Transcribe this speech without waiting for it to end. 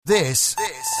This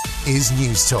is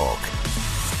News Talk.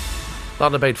 A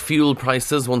lot about fuel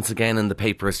prices once again in the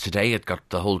papers today. It got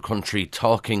the whole country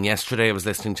talking yesterday. I was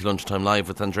listening to Lunchtime Live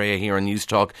with Andrea here on News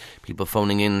Talk. People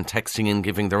phoning in, texting in,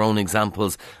 giving their own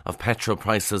examples of petrol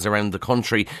prices around the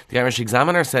country. The Irish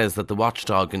Examiner says that the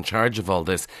watchdog in charge of all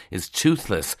this is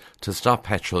toothless to stop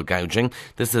petrol gouging.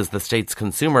 This is the state's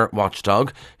consumer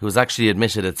watchdog, who has actually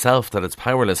admitted itself that it's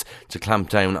powerless to clamp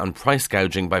down on price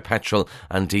gouging by petrol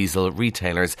and diesel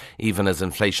retailers, even as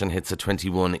inflation hits a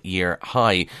 21-year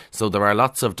high. So there are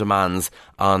lots of demands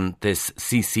on this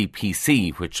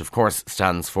CCPC, which of course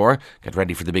stands for, get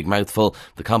ready for the big mouthful,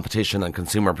 the Competition and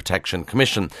Consumer Protection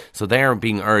Commission. So they are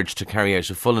being urged to carry out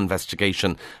a full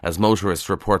investigation as motorists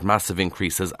report massive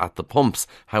increases at the pumps.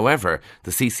 However,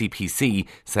 the CCPC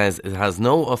says it has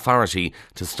no authority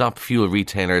to stop fuel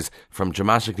retailers from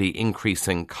dramatically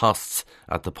increasing costs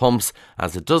at the pumps,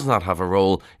 as it does not have a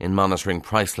role in monitoring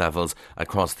price levels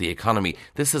across the economy.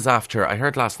 This is after, I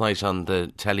heard last night on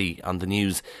the telly, on the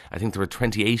news, I think there were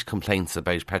 28 complaints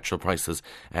about petrol prices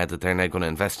that they're now going to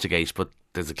investigate, but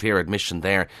there's a clear admission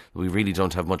there that we really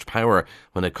don't have much power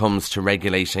when it comes to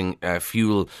regulating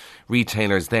fuel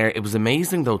retailers there. It was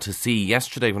amazing though to see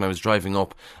yesterday when I was driving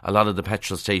up, a lot of the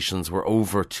petrol stations were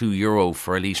over €2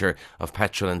 for a litre of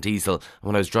petrol and diesel. And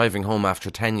when I was driving home after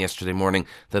 10 yesterday morning,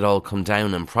 they'd all come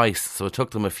down in price. So it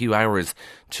took them a few hours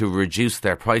to reduce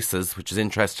their prices, which is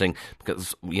interesting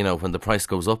because, you know, when the price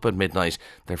goes up at midnight,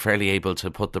 they're fairly able to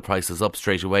put the prices up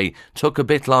straight away. Took a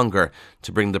bit longer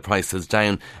to bring the prices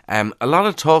down. A lot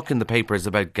of talk in the papers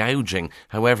about gouging.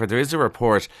 However, there is a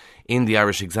report in the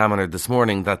Irish Examiner this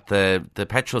morning that the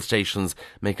petrol stations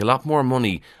make a lot more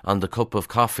money on the cup of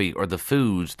coffee or the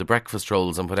food, the breakfast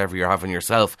rolls and whatever you're having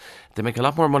yourself. They make a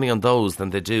lot more money on those than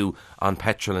they do on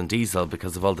petrol and diesel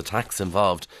because of all the tax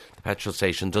involved. The petrol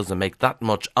station doesn't make that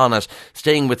much on it.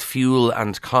 Staying with fuel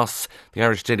and costs, the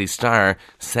Irish Daily Star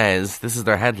says, this is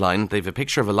their headline, they have a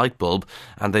picture of a light bulb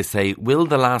and they say, will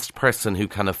the last person who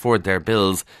can afford their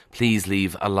bills please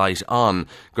leave a light on?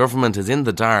 Government is in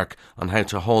the dark on how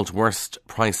to halt worst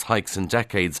price hikes in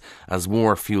decades as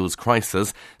war fuels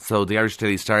crisis. So the Irish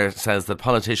Daily Star says that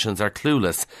politicians are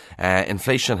clueless.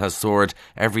 Inflation has soared,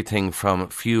 everything from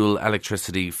fuel,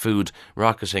 electricity, food,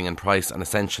 rocketing in price, and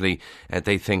essentially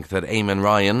they think that Eamon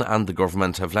Ryan and the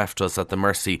government have left us at the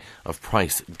mercy of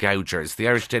price gougers. The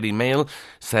Irish Daily Mail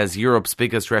says Europe's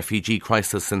biggest refugee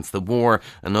crisis since the war.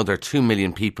 Another 2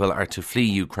 million people are to flee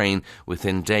Ukraine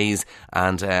within days,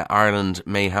 and Ireland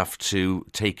may have to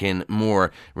take in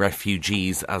more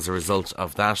refugees as a result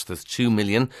of that. There's 2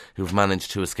 million who've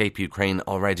managed to escape Ukraine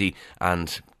already,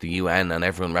 and the UN and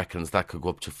everyone reckons that could go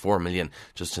up to 4 million.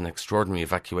 Just an extraordinary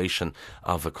evacuation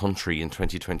of a country in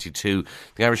 2022.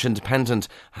 The Irish Independent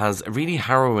has a really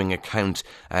harrowing account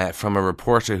from a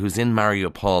reporter who's in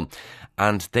Mariupol,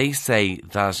 and they say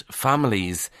that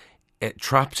families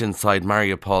trapped inside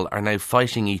Mariupol are now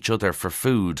fighting each other for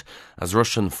food as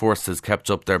Russian forces kept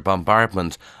up their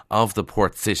bombardment of the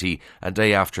port city a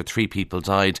day after 3 people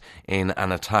died in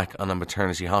an attack on a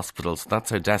maternity hospital. So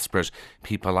that's how desperate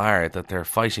people are, that they're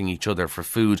fighting each other for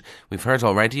food. We've heard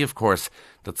already, of course,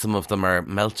 that some of them are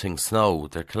melting snow.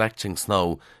 They're collecting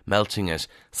snow, melting it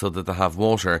so that they have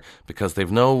water, because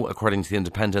they've no, according to the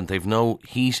Independent, they've no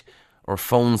heat or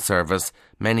phone service.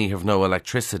 Many have no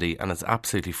electricity, and it's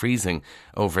absolutely freezing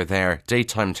over there.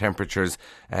 Daytime temperatures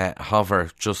hover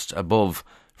just above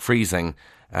freezing,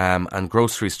 and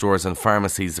grocery stores and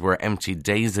pharmacies were emptied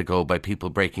days ago by people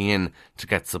breaking in to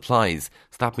get supplies.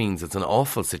 So that means it's an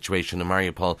awful situation in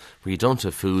Mariupol, where you don't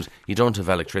have food, you don't have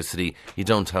electricity, you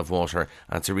don't have water,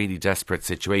 and it's a really desperate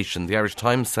situation. The Irish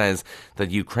Times says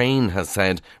that Ukraine has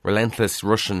said relentless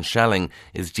Russian shelling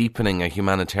is deepening a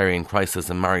humanitarian crisis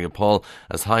in Mariupol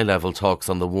as high-level talks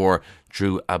on the war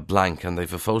drew a blank. And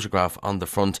they've a photograph on the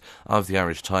front of the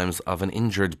Irish Times of an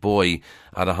injured boy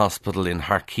at a hospital in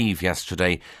Kharkiv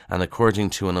yesterday, and according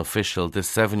to an official,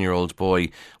 this 7-year-old boy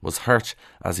was hurt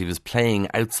as he was playing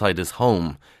outside his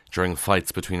home during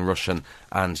fights between Russian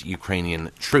and Ukrainian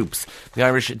troops. The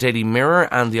Irish Daily Mirror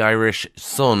and the Irish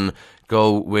Sun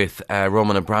go with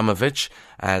Roman Abramovich.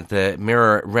 The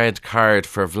Mirror, red card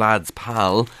for Vlad's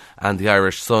pal, and the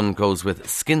Irish Sun goes with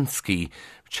Skinsky.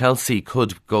 Chelsea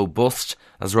could go bust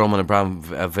as Roman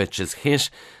Abramovich is hit.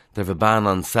 They have a ban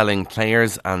on selling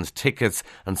players, and tickets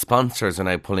and sponsors are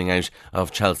now pulling out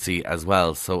of Chelsea as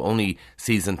well. So only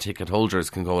season ticket holders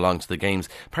can go along to the games.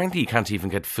 Apparently you can't even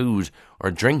get food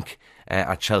or drink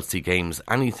at Chelsea games.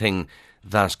 Anything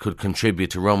that could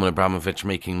contribute to Roman Abramovich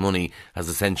making money has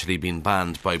essentially been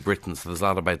banned by Britain. So there's a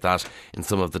lot about that in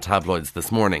some of the tabloids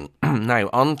this morning. Now,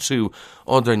 on to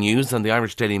other news, and the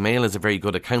Irish Daily Mail has a very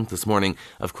good account this morning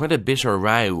of quite a bitter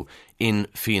row in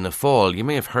Fianna Fáil. You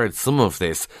may have heard some of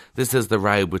this. This is the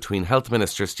row between Health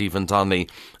Minister Stephen Donnelly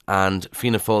and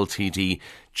Fianna Fáil TD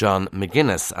John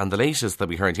McGuinness. And the latest that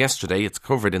we heard yesterday, it's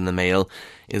covered in the Mail,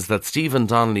 is that Stephen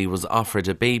Donnelly was offered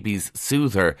a baby's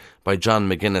soother by John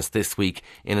McGuinness this week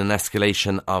in an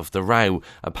escalation of the row.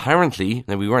 Apparently,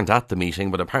 now we weren't at the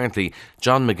meeting, but apparently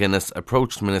John McGuinness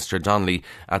approached Minister Donnelly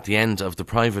at the end of the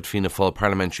private Fianna Fáil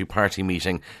parliamentary party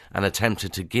meeting and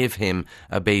attempted to give him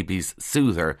a baby's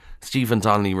soother. Stephen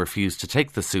Donnelly refused to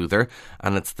take the soother,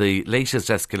 and it's the latest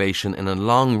escalation in a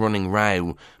long-running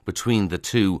row between the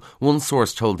two. One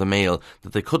source told the Mail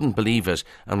that they couldn't believe it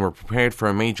and were prepared for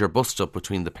a major bust-up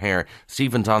between the pair.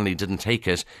 Stephen Donnelly didn't take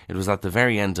it. It was at the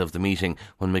very end of the meeting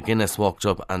when McGuinness walked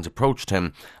up and approached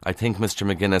him. I think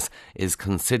Mr McGuinness is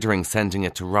considering sending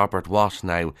it to Robert Watt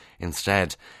now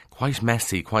instead. Quite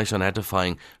messy, quite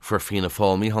unedifying for Fianna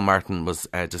Fáil. Micheál Martin was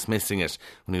dismissing it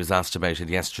when he was asked about it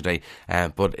yesterday,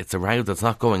 but it's a row that's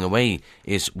not going away,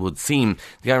 it would seem.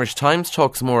 The Irish Times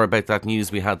talks more about that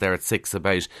news we had there at 6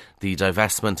 about the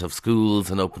divestment of schools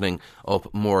and opening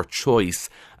up more choice,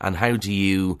 and how do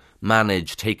you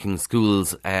manage taking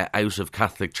schools out of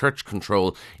Catholic Church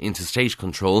control into state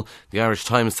control. The Irish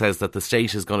Times says that the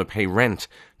state is going to pay rent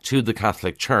to the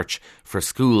Catholic Church for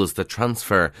schools that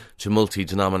transfer to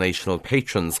multi-denominational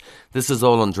patrons. This is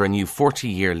all under a new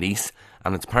 40-year lease,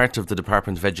 and it's part of the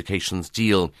Department of Education's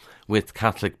deal with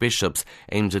Catholic bishops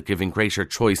aimed at giving greater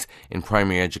choice in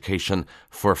primary education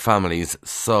for families.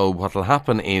 So what will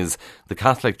happen is the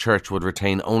Catholic Church would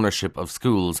retain ownership of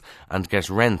schools and get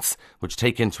rents which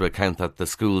take into account that the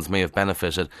schools may have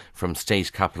benefited from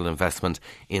state capital investment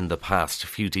in the past. A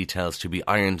few details to be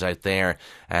ironed out there,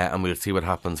 and we'll see what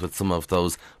happens with some of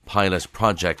those pilot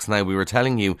projects. Now, we were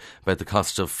telling you about the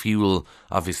cost of fuel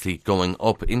obviously going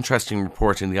up. Interesting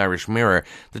report in the Irish Mirror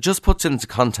that just puts into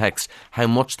context how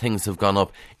much things have gone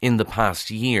up in the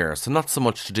past year. So not so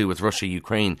much to do with Russia,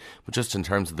 Ukraine, but just in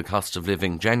terms of the cost of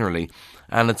living generally.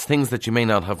 And it's things that you may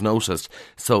not have noticed.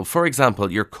 So, for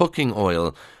example, your cooking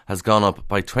oil has gone up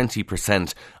by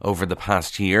 20% over the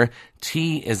past year.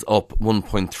 Tea is up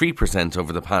 1.3%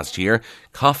 over the past year.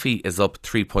 Coffee is up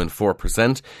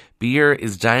 3.4%. Beer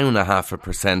is down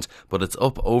 0.5%, but it's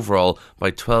up overall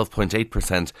by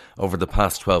 12.8% over the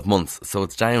past 12 months. So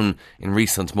it's down in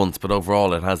recent months, but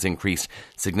overall it has increased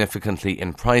significantly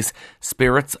in price.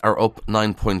 Spirits are up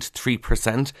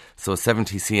 9.3%. So a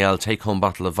 70cl take-home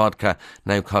bottle of vodka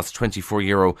now costs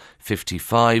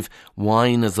 €24.55.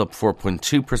 Wine is up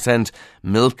 4.2%.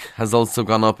 Milk has also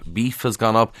gone up. Beef has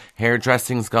gone up.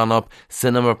 Hairdressing's gone up.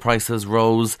 Cinema prices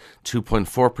rose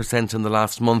 2.4% in the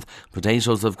last month.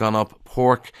 Potatoes have gone up.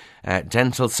 Pork,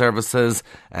 dental services,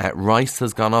 rice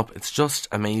has gone up. It's just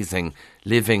amazing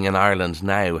living in Ireland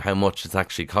now, how much it's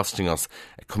actually costing us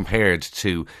compared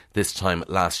to this time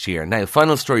last year. Now,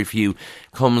 final story for you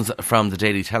comes from the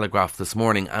Daily Telegraph this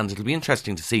morning, and it'll be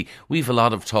interesting to see. We've a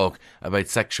lot of talk about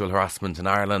sexual harassment in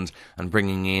Ireland and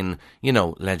bringing in,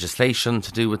 legislation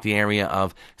to do with the area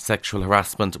of sexual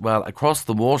harassment. Well, across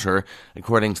the water,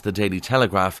 according to the Daily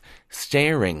Telegraph,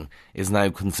 staring is now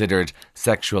considered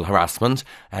sexual harassment.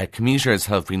 Commuters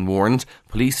have been warned.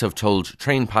 Police have told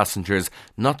train passengers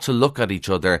not to look at each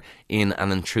other in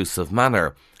an intrusive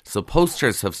manner. So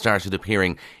posters have started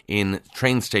appearing in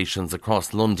train stations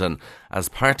across London as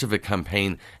part of a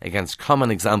campaign against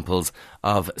common examples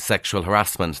of sexual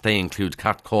harassment. They include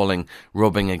catcalling,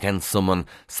 rubbing against someone,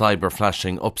 cyber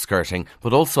flashing, upskirting,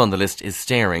 but also on the list is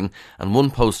staring. And one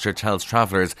poster tells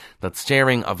travellers that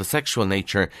staring of a sexual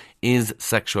nature is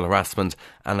sexual harassment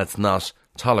and it's not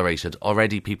tolerated.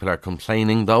 Already people are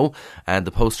complaining though, and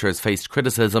the poster has faced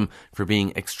criticism for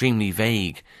being extremely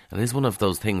vague. And it is one of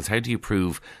those things, how do you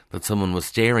prove that someone was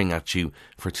staring at you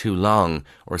for too long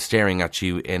or staring at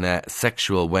you in a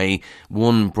sexual way?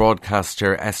 One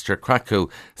broadcaster, Esther Krakow,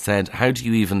 said, how do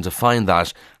you even define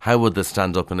that? How would this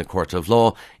stand up in a court of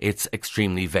law? It's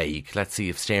extremely vague. Let's see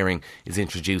if staring is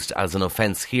introduced as an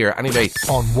offence here. Anyway,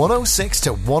 on 106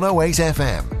 to 108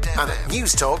 FM and at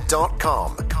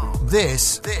newstalk.com.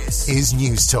 This is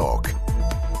News Talk.